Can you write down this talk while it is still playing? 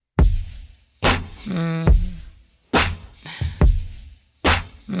Mm.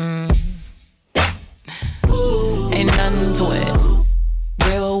 Mm. Ain't nothing to it.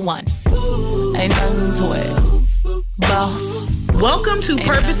 Real one. Ain't nothing to it. Boss. Welcome to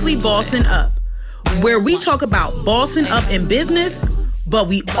Purposely Bossing Up, where we talk about bossing up in business, but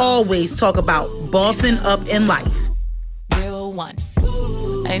we always talk about bossing up in life. Real one.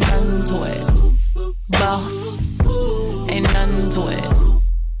 Ain't nothing to it. Boss. Ain't nothing to it.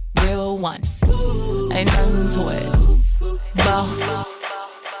 Real one. Ain't nothing to it. Boss.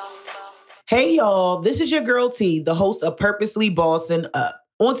 Hey y'all, this is your girl T, the host of Purposely Bossing Up.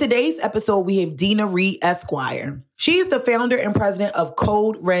 On today's episode, we have Dina Reed Esquire. She is the founder and president of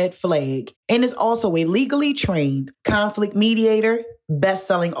Code Red Flag and is also a legally trained conflict mediator,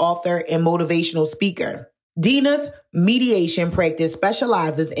 best-selling author, and motivational speaker. Dina's mediation practice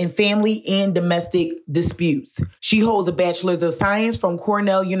specializes in family and domestic disputes. She holds a bachelor's of science from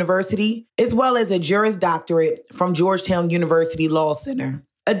Cornell University, as well as a Juris Doctorate from Georgetown University Law Center.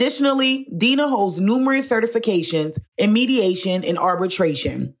 Additionally, Dina holds numerous certifications in mediation and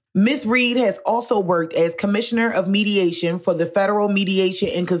arbitration. Ms. Reed has also worked as Commissioner of Mediation for the Federal Mediation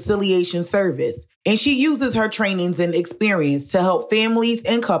and Conciliation Service, and she uses her trainings and experience to help families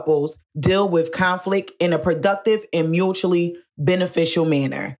and couples deal with conflict in a productive and mutually beneficial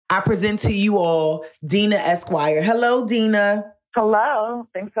manner. I present to you all Dina Esquire. Hello, Dina. Hello.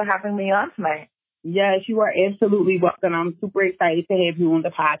 Thanks for having me on tonight. Yes, you are absolutely welcome. I'm super excited to have you on the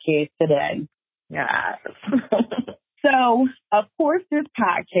podcast today. Yes. So, of course, this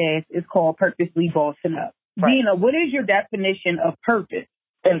podcast is called Purposely Bossing Up. Right. Dina, what is your definition of purpose?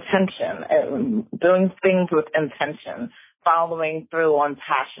 Intention, and doing things with intention, following through on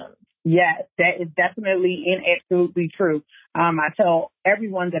passion. Yes, that is definitely and absolutely true. I tell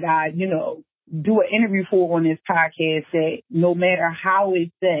everyone that I, do an interview for on this podcast that no matter how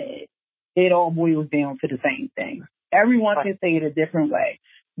it's said, it all boils down to the same thing. Everyone can say it a different way,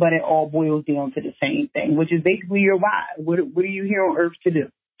 but it all boils down to the same thing, which is basically your why. What are you here on earth to do?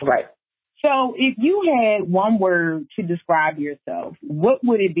 Right. So if you had one word to describe yourself, what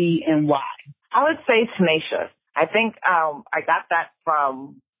would it be and why? I would say tenacious. I think I got that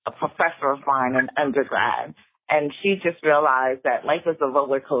from a professor of mine in undergrad, and she just realized that life is a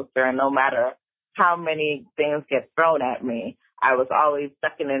roller coaster, and no matter how many things get thrown at me, I was always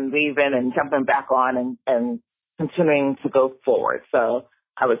ducking and weaving and jumping back on and continuing to go forward. So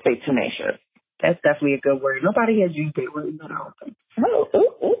I would say tenacious. That's definitely a good word. Nobody has used that word, I don't think.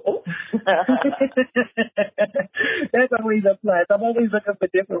 That's always a plus. I'm always looking for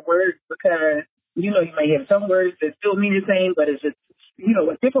different words because, you may have some words that still mean the same, but it's just,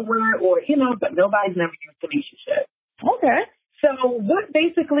 a different word or, but nobody's never used tenacious yet. Okay. So what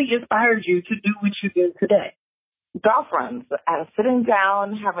basically inspired you to do what you do today? Girlfriends, sitting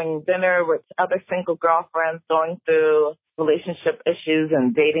down, having dinner with other single girlfriends, going through relationship issues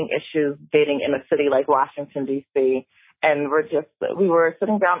and dating issues, dating in a city like Washington, D.C. And we were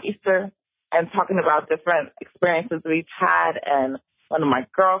sitting down Easter and talking about different experiences we've had. And one of my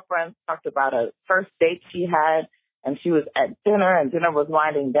girlfriends talked about a first date she had, and she was at dinner, and dinner was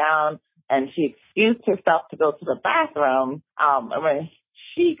winding down, and she excused herself to go to the bathroom. And when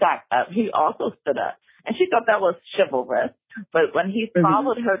she got up, he also stood up. And she thought that was chivalrous. But when he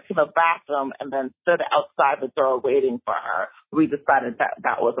followed her to the bathroom and then stood outside the door waiting for her, we decided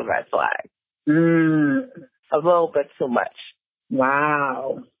that was a red flag. A little bit too much.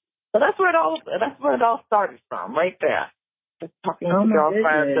 Wow. So that's where it all started from, right there. Just talking to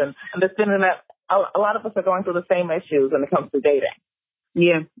girlfriends and understanding that a lot of us are going through the same issues when it comes to dating.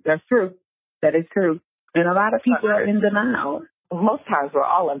 Yeah, that's true. That is true. And a lot of people are in denial. Most times we're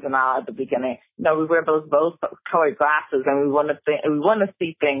all in denial at the beginning. We wear those rose-colored glasses, and we want to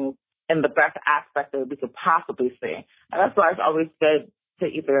see things in the best aspect that we could possibly see. And that's why it's always good to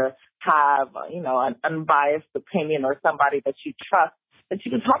either have, an unbiased opinion or somebody that you trust that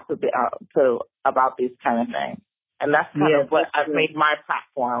you can talk to about these kind of things. And that's kind of what I've made my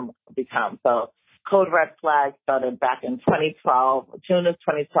platform become. So Code Red Flag started back in 2012, June of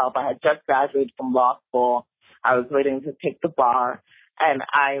 2012. I had just graduated from law school. I was waiting to take the bar, and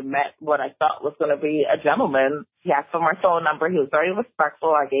I met what I thought was going to be a gentleman. He asked for my phone number. He was very respectful.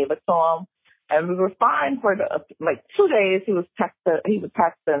 I gave it to him, and we were fine for 2 days. He would text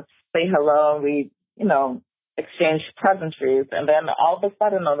and say hello, and we, exchanged pleasantries. And then all of a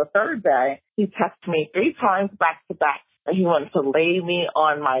sudden, on the third day, he texted me 3 times back to back, and he wanted to lay me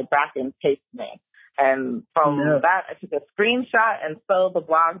on my back and taste me. And from that, I took a screenshot, and so the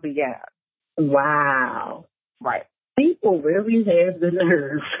blog began. Wow. Right. People really have the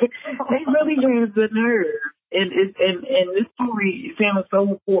nerve. They really have the nerve. And this story sounds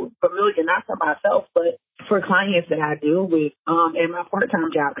so familiar, not for myself, but for clients that I deal with in my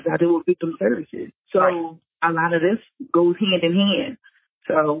part-time job, because I deal with victim services. So a lot of this goes hand in hand.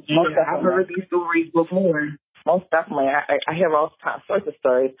 So I've heard these stories before. Most definitely. I hear all sorts of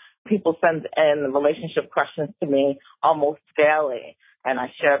stories. People send in relationship questions to me almost daily, and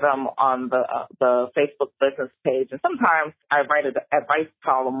I share them on the Facebook business page. And sometimes I write an advice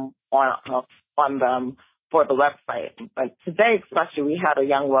column on them for the website. Like today, especially, we had a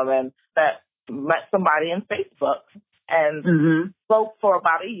young woman that met somebody in Facebook and spoke for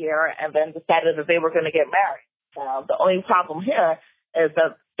about a year and then decided that they were going to get married. The only problem here is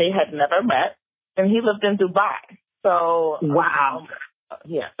that they had never met, and he lived in Dubai. So, wow.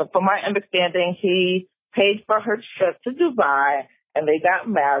 So from my understanding, he paid for her trip to Dubai, and they got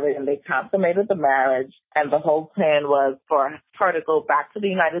married, and they consummated the marriage. And the whole plan was for her to go back to the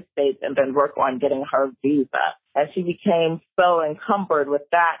United States and then work on getting her visa. And she became so encumbered with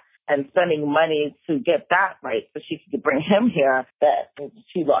that and spending money to get that right so she could bring him here that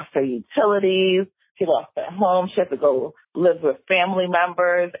she lost her utilities. She lost her home. She had to go live with family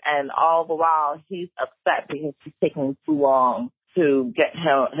members. And all the while, he's upset because she's taking too long to get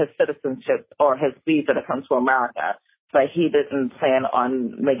him his citizenship or his visa to come to America. But he didn't plan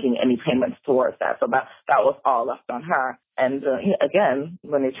on making any payments towards that. So that was all left on her. And again,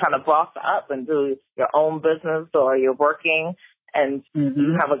 when you're trying to boss up and do your own business or you're working and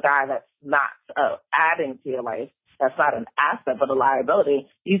you have a guy that's not adding to your life, that's not an asset but a liability,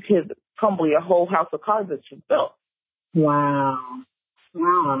 you could crumble your whole house of cards that you've built. Wow.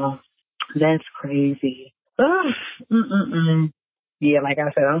 That's crazy. Yeah, like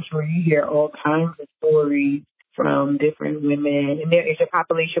I said, I'm sure you hear all kinds of stories from different women. And there is a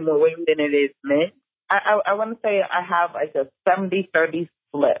population more women than it is men. I want to say I have like a 70-30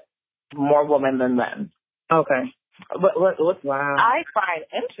 split, more women than men. Okay. What I find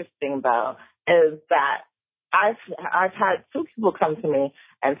interesting, though, is that I've had two people come to me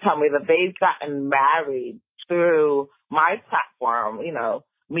and tell me that they've gotten married through my platform,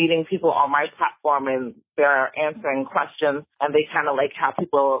 meeting people on my platform, and they're answering questions, and they kind of like how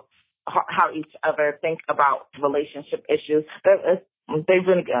each other think about relationship issues. They've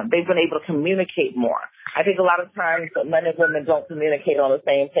been able to communicate more. I think a lot of times men and women don't communicate on the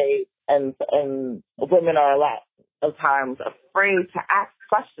same page, and women are a lot of times afraid to ask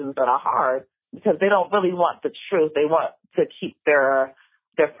questions that are hard because they don't really want the truth. They want to keep their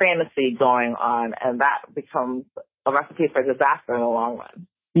fantasy going on, and that becomes a recipe for disaster in the long run.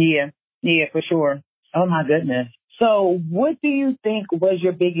 Yeah, for sure. Oh my goodness. So what do you think was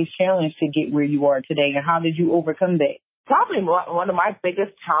your biggest challenge to get where you are today, and how did you overcome that? Probably one of my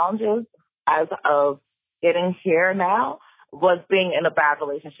biggest challenges as of getting here now was being in a bad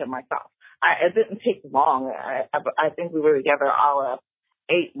relationship myself. It didn't take long. I think we were together all of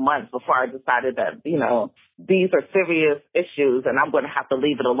 8 months before I decided that, these are serious issues and I'm going to have to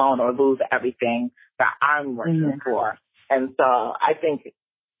leave it alone or lose everything that I'm working for. And so I think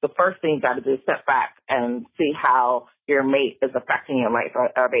the first thing you got to do is step back and see how your mate is affecting your life.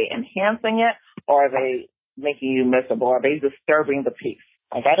 Are they enhancing it, or are they making you miserable? Are they disturbing the peace?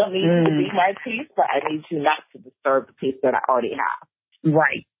 Like, I don't need you to be my peace, but I need you not to disturb the peace that I already have.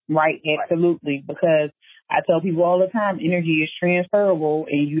 Right, absolutely. Because I tell people all the time, energy is transferable,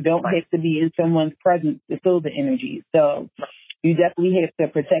 and you don't have to be in someone's presence to feel the energy. So you definitely have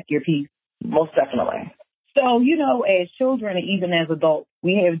to protect your peace. Most definitely. So, as children and even as adults,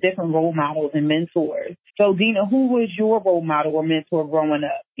 we have different role models and mentors. So, Dina, who was your role model or mentor growing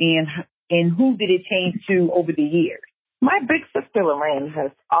up, and who did it change to over the years? My big sister, Lorraine,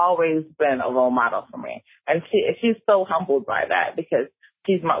 has always been a role model for me. And she's so humbled by that because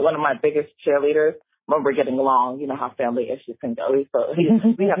she's one of my biggest cheerleaders. When we're getting along, you know how family issues can go. So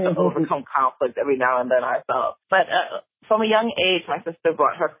we have to overcome conflict every now and then ourselves. But from a young age, my sister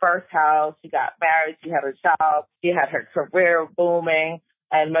bought her first house. She got married. She had a child. She had her career booming.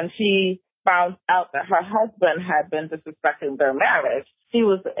 And when she found out that her husband had been disrespecting their marriage, she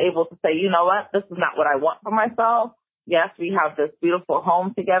was able to say, you know what, this is not what I want for myself. Yes, we have this beautiful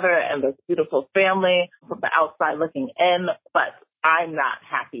home together and this beautiful family from the outside looking in, but I'm not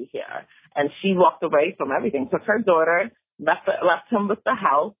happy here. And she walked away from everything, took her daughter, left him with the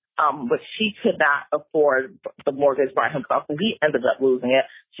house, but she could not afford the mortgage by himself, so he ended up losing it.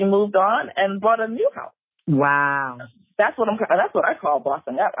 She moved on and bought a new house. Wow. That's what I call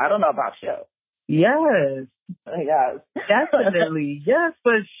bossing up. I don't know about you. Yes. Yes. Definitely. Yes,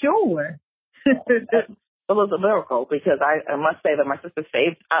 for sure. was a miracle because I must say that my sister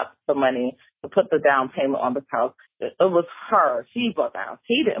saved up the money to put the down payment on this house. It was her. She bought the house.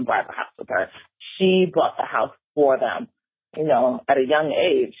 He didn't buy the house with her. She bought the house for them, at a young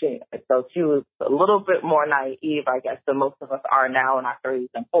age. So she was a little bit more naive, I guess, than most of us are now in our 30s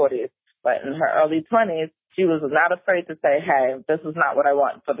and 40s. But in her early 20s, she was not afraid to say, hey, this is not what I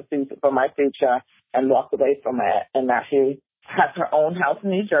want for the future, for my future, and walk away from it. And now she has her own house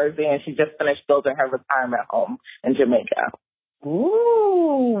in New Jersey, and she just finished building her retirement home in Jamaica.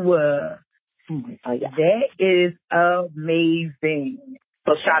 Ooh, Oh, yeah. that is amazing.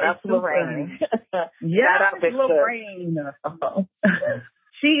 So shout out to Lorraine. Yes, Lorraine.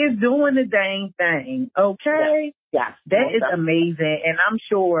 She is doing the dang thing, okay? Yes. That is amazing, and I'm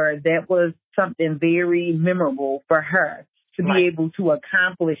sure that was something very memorable for her to be able to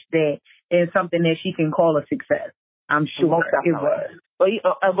accomplish that in something that she can call a success. I'm sure it was. But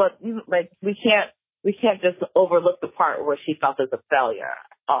we can't just overlook the part where she felt as a failure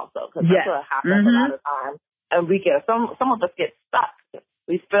also, because that's what happens a lot of times. And we get some of us get stuck.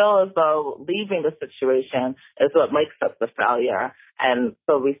 We feel as though leaving the situation is what makes us the failure, and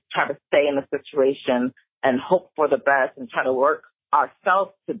so we try to stay in the situation and hope for the best and try to work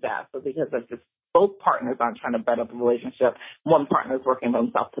ourselves to death. So because of just both partners aren't trying to better the relationship, one partner is working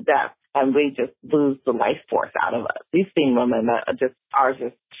themselves to death, and we just lose the life force out of us. We've seen women that are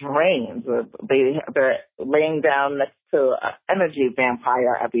just drained. They're laying down next to an energy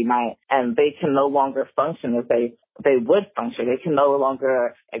vampire every night, and they can no longer function as they would function. They can no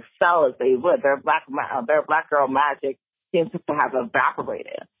longer excel as they would. Their black girl magic seems to have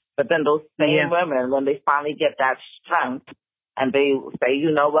evaporated. But then those same women, when they finally get that strength, and they say,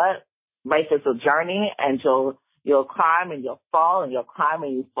 you know what, life is a journey, and you'll climb and you'll fall, and you'll climb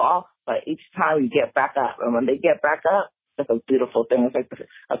and you fall, but each time you get back up. And when they get back up, it's a beautiful thing. It's like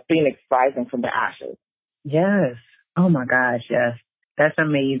a phoenix rising from the ashes. Yes. Oh my gosh, yes. That's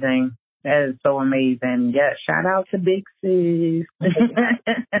amazing. That is so amazing. Yes. Shout out to Big Sis.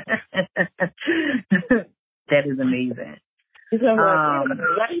 That is amazing.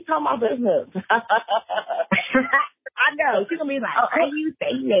 Let me tell my business. I know. She's going to be like, why do you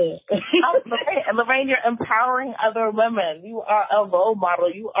say that? Lorraine, you're empowering other women. You are a role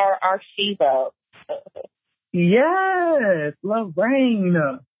model. You are our Shiva. Yes,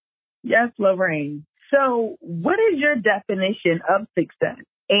 Lorraine. Yes, Lorraine. So what is your definition of success?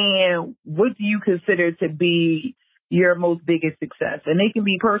 And what do you consider to be your most biggest success? And it can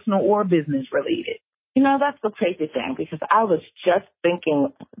be personal or business related. That's the crazy thing, because I was just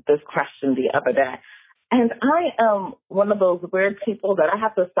thinking this question the other day. And I am one of those weird people that I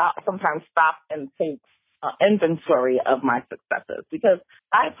have to sometimes stop and take inventory of my successes, because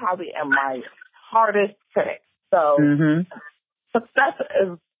I probably am my hardest critic. So success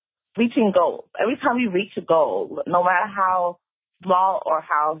is reaching goals. Every time you reach a goal, no matter how small or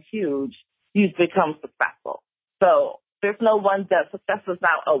how huge, you've become successful. So there's no success is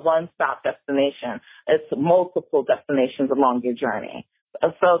not a one-stop destination. It's multiple destinations along your journey.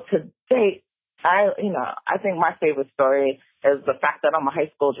 And so to date, I think my favorite story is the fact that I'm a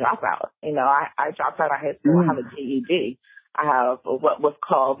high school dropout. I dropped out of high school. I have a GED. I have what was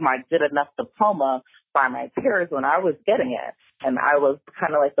called my good enough diploma by my peers when I was getting it. And I was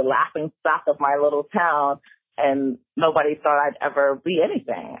kind of like the laughing stock of my little town, and nobody thought I'd ever be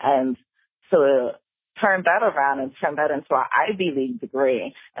anything. And to turn that around and turn that into an Ivy League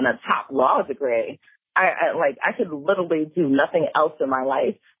degree and a top law degree, I could literally do nothing else in my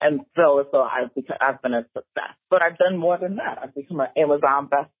life and feel as though I've been a success. But I've done more than that. I've become an Amazon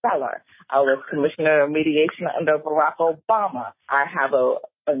bestseller. I was commissioner of mediation under Barack Obama. I have an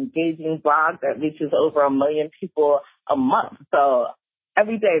engaging blog that reaches over 1 million people a month. So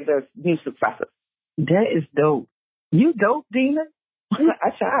every day there's new successes. That is dope. You dope, Dina?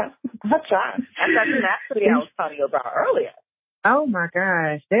 I tried. I got tenacity I was telling you about earlier. Oh my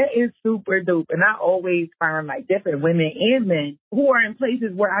gosh, that is super dope. And I always find different women and men who are in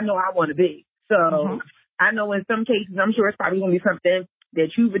places where I know I want to be. So I know in some cases, I'm sure it's probably going to be something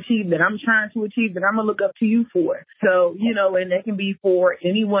that you've achieved that I'm trying to achieve that I'm going to look up to you for. So, and that can be for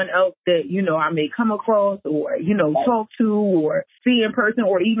anyone else that, I may come across or, talk to or see in person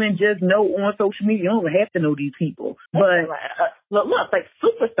or even just know on social media. You don't have to know these people. But look, like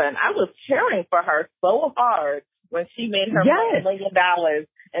Superson, I was cheering for her so hard when she made her $1 million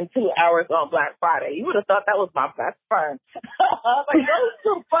in 2 hours on Black Friday. You would have thought that was my best friend. I was like, that was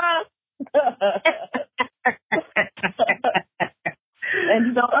super.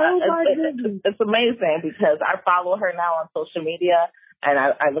 And it's amazing because I follow her now on social media, and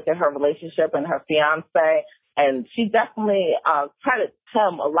I look at her relationship and her fiance, and she definitely credits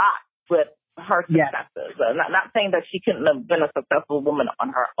him a lot with her successes. Not saying that she couldn't have been a successful woman on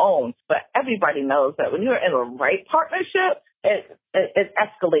her own, but everybody knows that when you're in a right partnership, it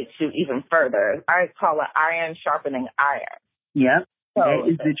escalates you even further. I call it iron sharpening iron. Yep. So that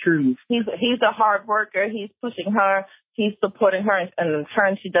is the truth. He's a hard worker. He's pushing her. He's supporting her. And in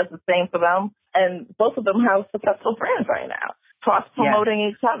turn, she does the same for them. And both of them have successful brands right now,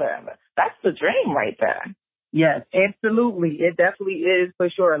 cross-promoting each other. That's the dream right there. Yes, absolutely. It definitely is for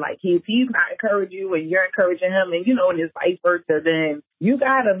sure. Like, if he's not encouraging you and you're encouraging him and, and it's vice versa, then you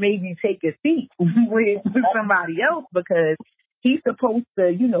got to maybe take a seat with somebody else, because he's supposed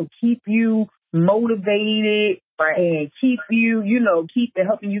to, keep you motivated and keep you,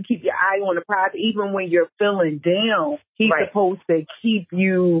 helping you keep your eye on the prize. Even when you're feeling down, he's supposed to keep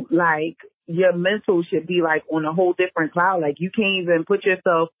you, like, your mental should be like on a whole different cloud. Like, you can't even put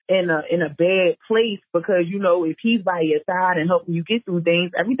yourself in a bad place, because if he's by your side and helping you get through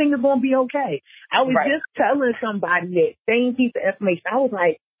things, everything is going to be okay. I was just telling somebody that same piece of information. I was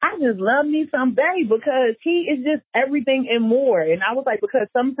like, I just love me some Bay, because he is just everything and more. And I was like, because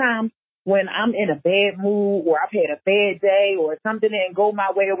sometimes when I'm in a bad mood or I've had a bad day or something didn't go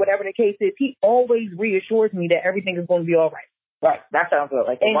my way or whatever the case is, he always reassures me that everything is going to be all right. Right. That sounds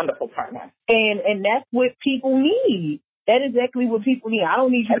like a wonderful partner. And that's what people need. That's exactly what people need. I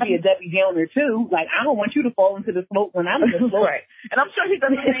don't need you to be a Debbie Downer, too. Like, I don't want you to fall into the slope when I'm in the slope. Right. And I'm sure he does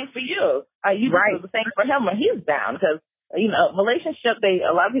the same for you. You do the same for him when he's down. Because, relationship,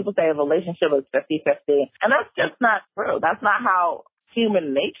 a lot of people say a relationship is 50-50. And that's just not true. That's not how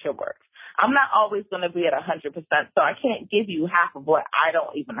human nature works. I'm not always going to be at 100%, so I can't give you half of what I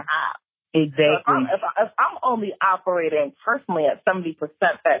don't even have. Exactly. So if I'm only operating personally at 70%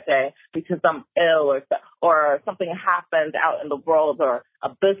 that day because I'm ill or something happened out in the world or a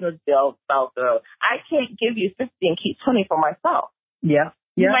business deal fell through, I can't give you 50 and keep 20 for myself. Yeah.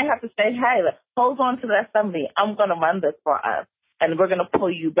 You might have to say, hey, hold on to that 70. I'm going to run this for us, and we're going to pull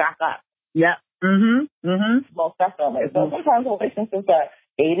you back up. Yeah. Most definitely. So sometimes relationships are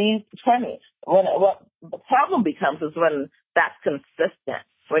 80-20. What the problem becomes is when that's consistent.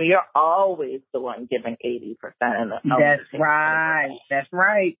 When you're always the one giving 80%. That's right. That's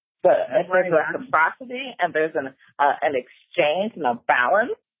right. But if there's a reciprocity and there's an exchange and a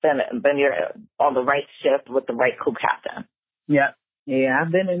balance, then you're on the right ship with the right crew captain. Yeah. Yeah,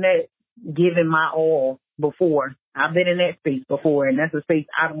 I've been in that giving my all before. I've been in that space before, and that's a space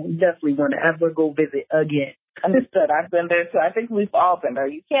I don't definitely want to ever go visit again. Understood. I've been there too. I think we've all been there.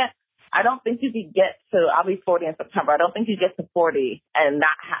 I don't think you can get to, I'll be 40 in September. I don't think you get to 40 and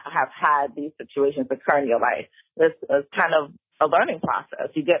not have had these situations occur in your life. This is kind of a learning process.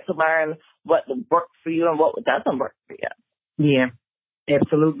 You get to learn what works for you and what doesn't work for you. Yeah,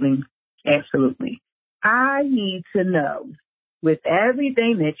 absolutely. Absolutely. I need to know, with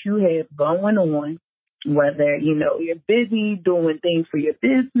everything that you have going on, whether, you're busy doing things for your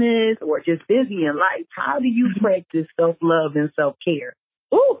business or just busy in life, how do you practice self-love and self-care?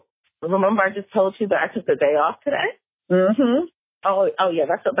 Ooh. Remember, I just told you that I took the day off today? Mm-hmm. Oh yeah,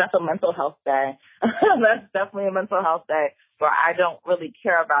 that's a mental health day. That's definitely a mental health day where I don't really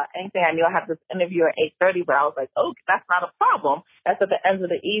care about anything. I knew I had this interview at 8:30, but I was like, oh, that's not a problem. That's at the end of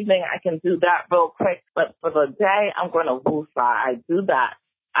the evening. I can do that real quick. But for the day, I'm going to woosah. I do that.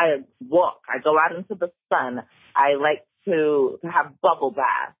 I walk. I go out into the sun. I like to have bubble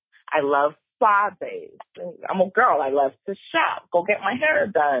baths. I love spa days. I'm a girl. I love to shop, go get my hair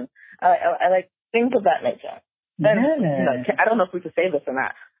done. I like things of that nature. Then, I don't know if we can say this or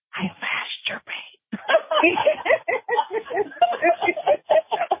not. I masturbate.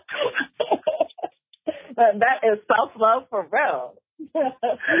 That is self-love for real.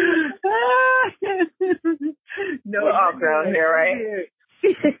 No, we're all girls here, right?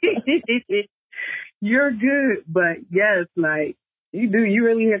 You're good, but yes, like, you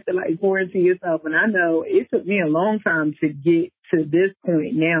really have to pour into yourself. And I know it took me a long time to get to this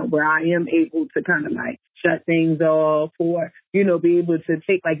point now where I am able to kind of shut things off or, be able to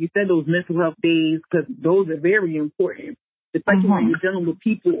take, like you said, those mental health days, because those are very important, especially when you're dealing with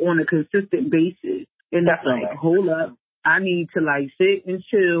people on a consistent basis. And that's hold up. I need to sit and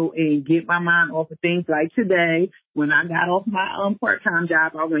chill and get my mind off of things. Like today, when I got off my part-time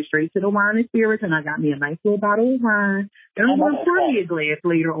job, I went straight to the wine and spirits, and I got me a nice little bottle of wine. And I'm going to pour me a glass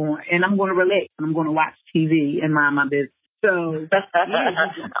later on, and I'm going to relax, and I'm going to watch TV and mind my business. So,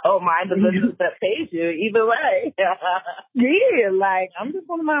 mind the business that pays you either way. Yeah, like, I'm just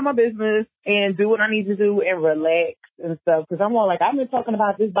going to mind my business and do what I need to do and relax and stuff. Because I'm all like, I've been talking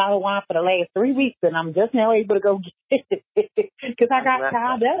about this bottle of wine for the last 3 weeks, and I'm just now able to go get it because I got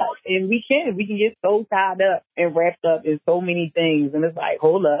tied up. And we can get so tied up and wrapped up in so many things. And it's like,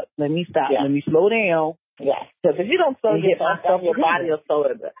 hold up, let me stop, let me slow down. Yeah, because if you don't slow yourself, your body will slow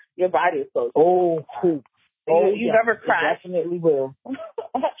it. Your body is so. Oh, cool. You never crashed? Definitely will.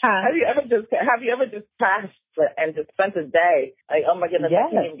 Have you ever just crashed and just spent a day like, oh my goodness,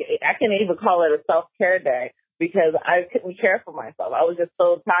 yes. I can't even call it a self-care day because I couldn't care for myself. I was just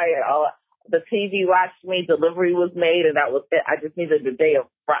so tired. The TV watched me, delivery was made, and that was it. I just needed a day of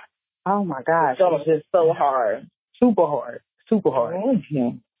rest. Oh my gosh, it was just so hard, super hard.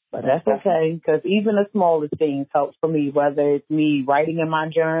 Mm-hmm. But that's okay, because even the smallest things help for me, whether it's me writing in my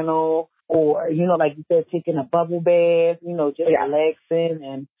journal or, like you said, taking a bubble bath, just relaxing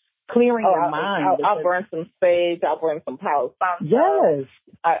and clearing your mind. I'll burn some sage. I'll burn some Palo Santo. Yes.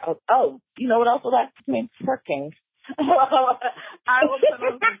 You know what else would like to mean? Twerking. I will put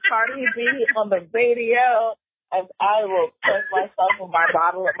on some Cardi B on the radio, and I will put myself with my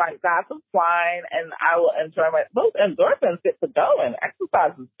glass of wine, and I will enjoy those endorphins get to go, and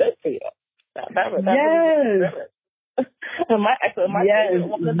exercise is good for you. Yes. And my favorite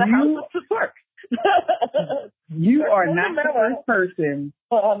one in the house is to twerk. You are not the first person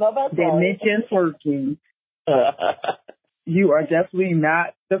that mentioned twerking. You are definitely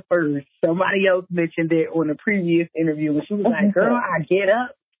not the first. Somebody else mentioned it on a previous interview, and she was like, girl, I get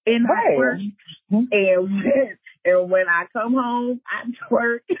up and I twerk, and when I come home, I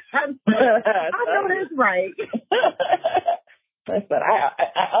twerk. I know that's right. Listen,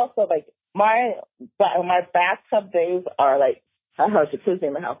 I also like my bathtub days are like, I have a jacuzzi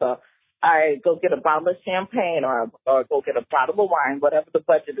in the house, so I go get a bottle of champagne or go get a bottle of wine, whatever the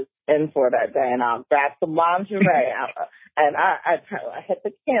budget is in for that day, and I'll grab some lingerie, and I hit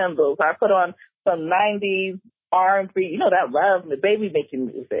the candles. I put on some 90s R&B, that love, the baby making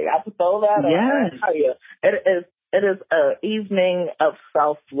music. I put all that on. Yes. I tell you, it is an evening of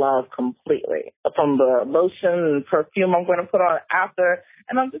self-love completely. From the lotion and perfume I'm going to put on after,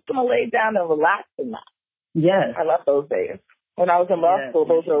 and I'm just going to lay down and relax in that. Yes. I love those days. When I was in law school,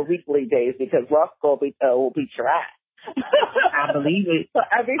 those were weekly days because law school will be trash. I believe it. So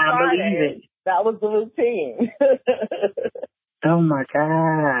every Friday, that was the routine. Oh, my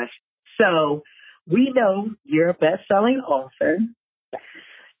gosh. So we know you're a best-selling author,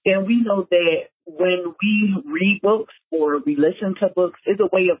 and we know that when we read books or we listen to books, it's a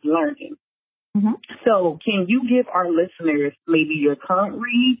way of learning. Mm-hmm. So can you give our listeners maybe your current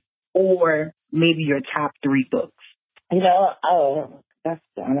read or maybe your top 3 books? That's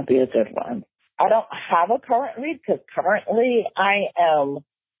going to be a good one. I don't have a current read because currently I am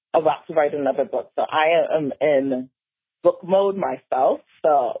about to write another book. So I am in book mode myself.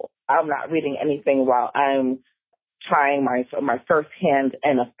 So I'm not reading anything while I'm trying my first hand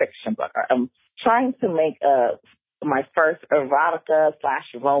in a fiction book. I'm trying to make my first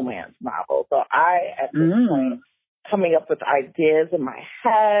erotica/romance novel. So at this point, coming up with ideas in my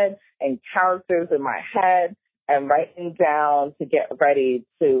head and characters in my head and writing down to get ready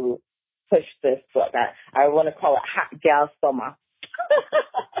to push this book. I want to call it Hot Gal Summer.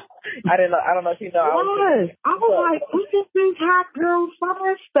 I don't know if you know. I was like, what is this hot girl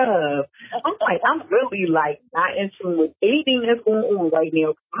summer stuff? I'm really not into with anything that's going on right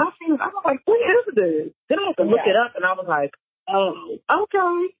now. I was like, what is this? Then I had to look it up, and I was like, oh,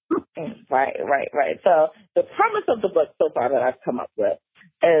 okay. Right. So the premise of the book so far that I've come up with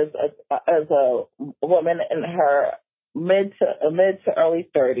is a woman in her mid to early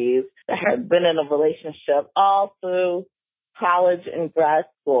 30s that had been in a relationship all through college and grad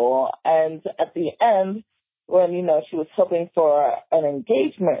school, and at the end, when she was hoping for an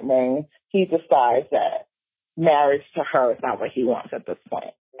engagement ring, he decides that marriage to her is not what he wants at this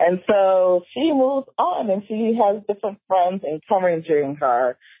point. And so she moves on, and she has different friends encouraging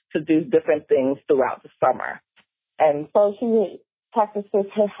her to do different things throughout the summer. And so she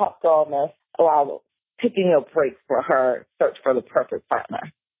practices her hot girlness while taking a break for her search for the perfect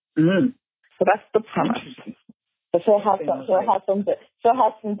partner. Mm. So that's the premise. So she'll have some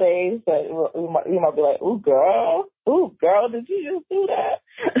days that you might be like, ooh girl, did you just do that?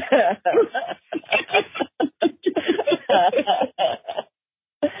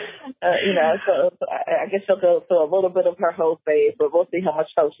 So I guess she'll go through a little bit of her whole phase, but we'll see how much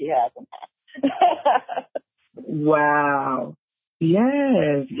hope she has in that. Wow.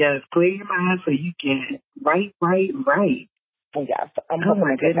 Yes. Clear your mind so you can write. Yes, I'm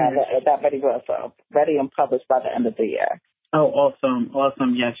hoping to have that ready and published by the end of the year. Oh, awesome.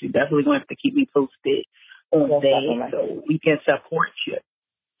 Awesome. Yes, you definitely going to have to keep me posted on that so we can support you.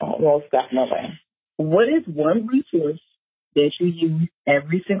 Most definitely. What is one resource that you use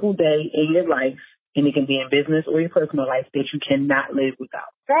every single day in your life, and it can be in business or your personal life, that you cannot live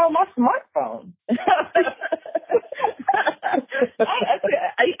without? Girl, my smartphone.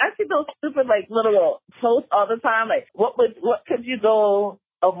 I see those stupid like little posts all the time. Like, what could you go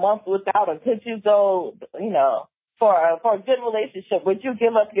a month without, or could you go, for a good relationship? Would you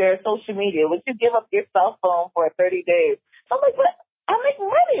give up your social media? Would you give up your cell phone for 30 days? I'm like, what? I make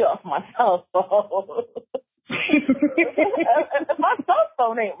money off my cell phone. And if my cell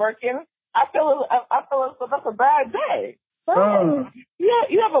phone ain't working, I feel as if that's a bad day. So,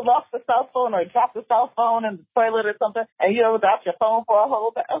 you ever lost a cell phone or dropped a cell phone in the toilet or something, and you ever dropped your phone for a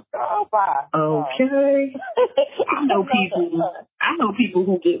whole day? Oh, bye. Okay. I know people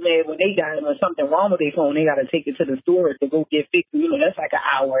who get mad when they got something wrong with their phone. They got to take it to the store to go get fixed. That's like an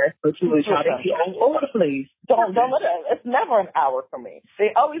hour or two. They be all over the place. Don't let it. It's never an hour for me.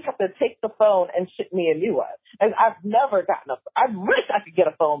 They always have to take the phone and ship me a new one. And I've never gotten I wish I could get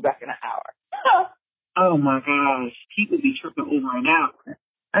a phone back in an hour. Oh my gosh, people be tripping over an hour.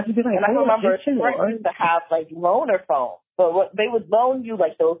 I could be like, and I remember Sprint used to have like loaner phones. But they would loan you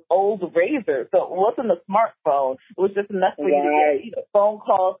like those old razors. So it wasn't a smartphone. It was just enough for you to get phone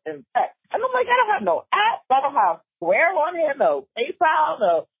calls and text. And I'm like, I don't have no apps. I don't have Square on here, no PayPal,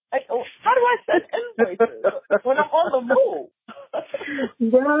 no. Like, how do I send invoices when I'm on the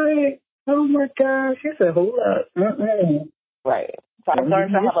move? Right. Oh my gosh. You said, hold up. Right. So I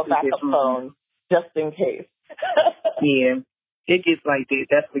learned to have a backup phone just in case. Yeah. It gets like that.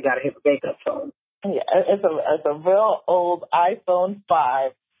 That's we got to have a backup phone. Yeah, it's a real old iPhone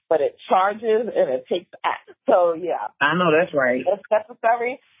 5, but it charges and it takes apps. So, yeah. I know, that's right. If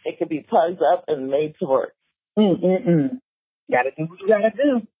necessary, it can be plugged up and made to work. Got to do what you got to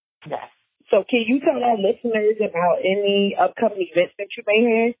do. Yes. So can you tell our listeners about any upcoming events that you may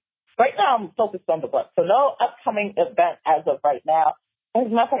have? Right now, I'm focused on the book. So no upcoming event as of right now. As a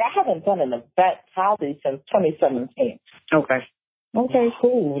matter of fact, I haven't done an event probably since 2017. Okay,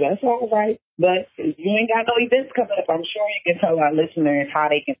 cool. That's all right. But if you ain't got no events coming up, I'm sure you can tell our listeners how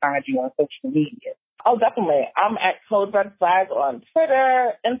they can find you on social media. Oh, definitely. I'm at Code Red Flag on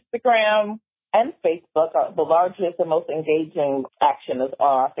Twitter, Instagram, and Facebook. The largest and most engaging action is on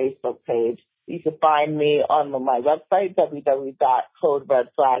our Facebook page. You can find me on my website,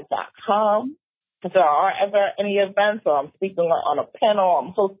 www.coderedflag.com. If there are ever any events or I'm speaking on a panel or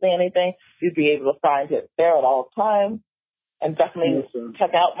I'm hosting anything, you'd be able to find it there at all times. And definitely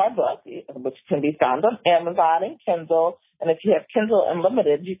check out my book, which can be found on Amazon and Kindle. And if you have Kindle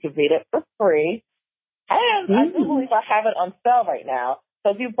Unlimited, you can read it for free. And I do believe I have it on sale right now.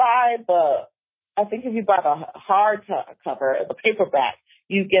 So if you buy the hardcover, the paperback,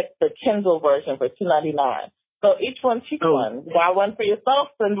 you get the Kindle version for $2.99. So each one, cheap one. Buy one for yourself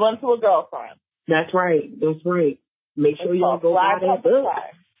and one to a girlfriend. That's right. Make sure you go buy that book.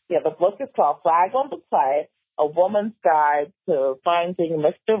 Yeah, the book is called Flag on the Play, A Woman's Guide to Finding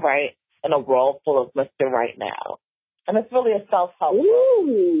Mr. Right in a World Full of Mr. Right Now. And it's really a self-help book.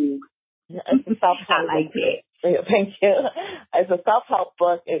 It's a self-help I like it. Thank you. It's a self-help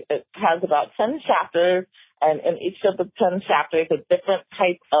book. It has about 10 chapters, and in each of the 10 chapters, a different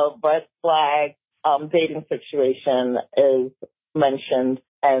type of red flag dating situation is mentioned.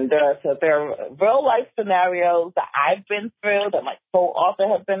 And there are real-life scenarios that I've been through, that my co-author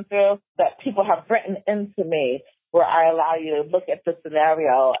has been through, that people have written into me, where I allow you to look at the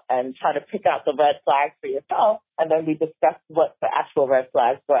scenario and try to pick out the red flags for yourself, and then we discuss what the actual red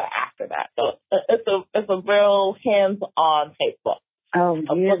flags were after that. So it's a real hands-on type book. Oh, a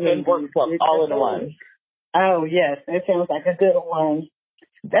book and workbook all in one. Oh, yes. That sounds like a good one.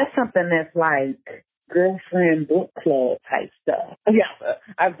 That's something that's like girlfriend book club type stuff. Yeah.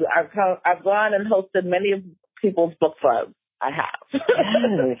 I've gone and hosted many of people's book clubs. I have.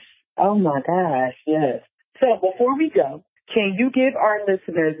 Yes. Oh, my gosh. Yes. So before we go, can you give our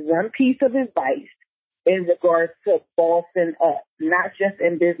listeners one piece of advice in regards to bossing up, not just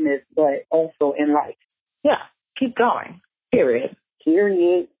in business, but also in life? Yeah, keep going. Period.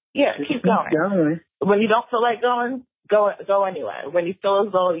 Yeah, keep going. When you don't feel like going, go anyway. When you feel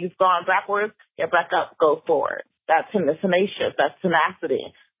as though you've gone backwards, get back up, go forward. That's tenacious. That's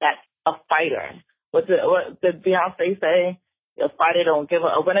tenacity. That's a fighter. What did Beyonce say? A fighter don't give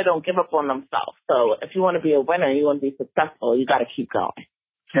up. A winner don't give up on themselves. So if you want to be a winner, you want to be successful, you got to keep going.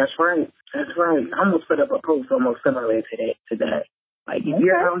 That's right. I'm gonna put up a post almost similar to that today. Like if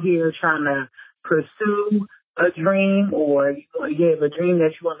you're out here trying to pursue a dream, or you have a dream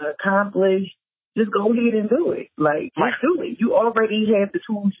that you want to accomplish, just go ahead and do it. Like, just do it. You already have the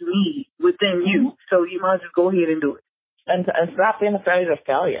tools you need within you, so you might just go ahead and do it. And stop being afraid of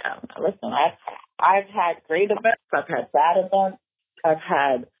failure. Listen, I've had great events. I've had bad events. I've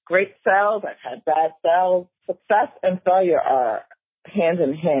had great sales. I've had bad sales. Success and failure are hand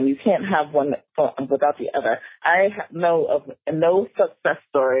in hand. You can't have one without the other. I know of no success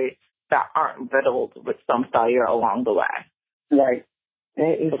story that aren't riddled with some failure along the way. Right.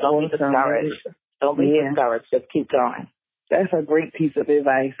 So don't be discouraged. Don't be discouraged. Just keep going. That's a great piece of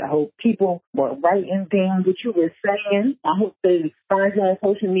advice. I hope people were writing down what you were saying. I hope they find you on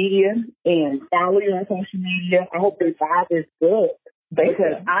social media and follow you on social media. I hope they buy this book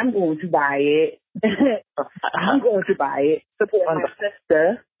because I'm going to buy it. I'm going to buy it. Support my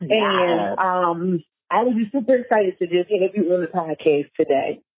sister. Yes. And I was just super excited to just have you on the podcast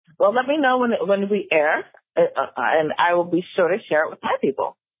today. Well, let me know when we air, and I will be sure to share it with my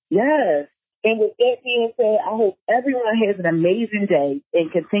people. Yes. And with that being said, I hope everyone has an amazing day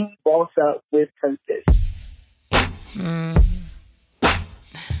and continue to boss up with purpose.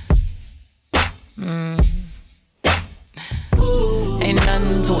 Ain't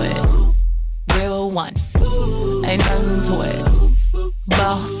nothing to it. Real one. Ain't nothing to it.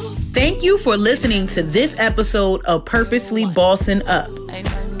 Boss. Thank you for listening to this episode of Purposely Bossing Up.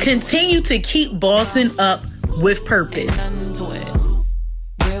 Continue to keep bossing up with purpose. Ain't nothing to it.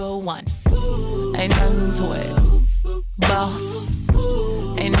 Real one. Ain't nothing to it. Boss.